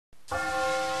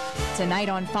Tonight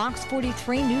on Fox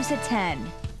 43 News at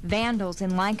 10. Vandals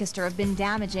in Lancaster have been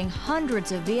damaging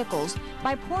hundreds of vehicles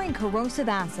by pouring corrosive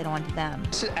acid onto them.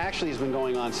 This actually has been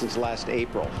going on since last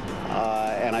April,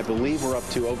 and I believe we're up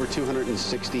to over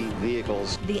 260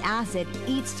 vehicles. The acid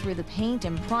eats through the paint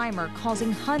and primer,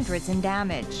 causing hundreds in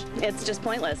damage. It's just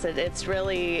pointless. It's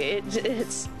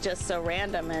just so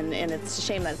random, and it's a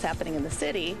shame that it's happening in the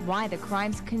city. Why the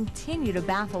crimes continue to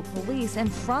baffle police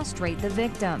and frustrate the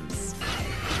victims.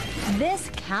 This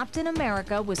Captain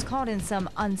America was caught in some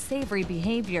unsavory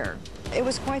behavior. It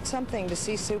was quite something to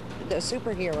see the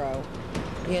superhero,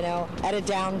 you know, at a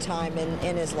downtime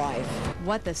in his life.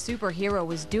 What the superhero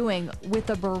was doing with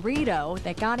a burrito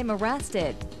that got him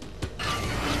arrested.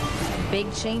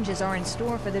 Big changes are in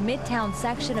store for the Midtown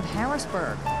section of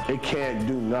Harrisburg. It can't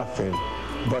do nothing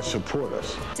but support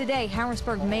us. Today,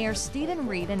 Harrisburg Mayor Stephen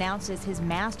Reed announces his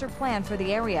master plan for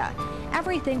the area.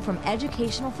 Everything from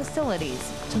educational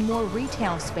facilities to more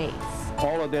retail space.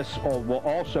 All of this will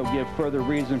also give further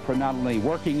reason for not only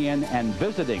working in and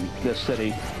visiting this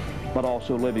city, but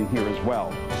also living here as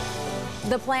well.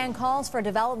 The plan calls for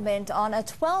development on a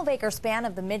 12-acre span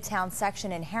of the Midtown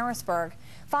section in Harrisburg.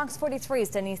 Fox 43's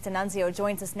Denise D'Annunzio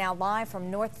joins us now live from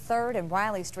North 3rd and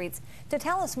Riley Streets to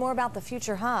tell us more about the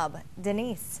future hub.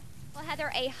 Denise. Well,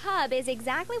 Heather, a hub is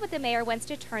exactly what the mayor wants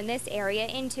to turn this area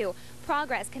into.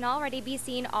 Progress can already be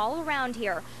seen all around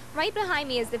here. Right behind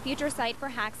me is the future site for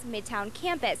HAC's Midtown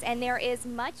campus, and there is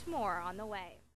much more on the way.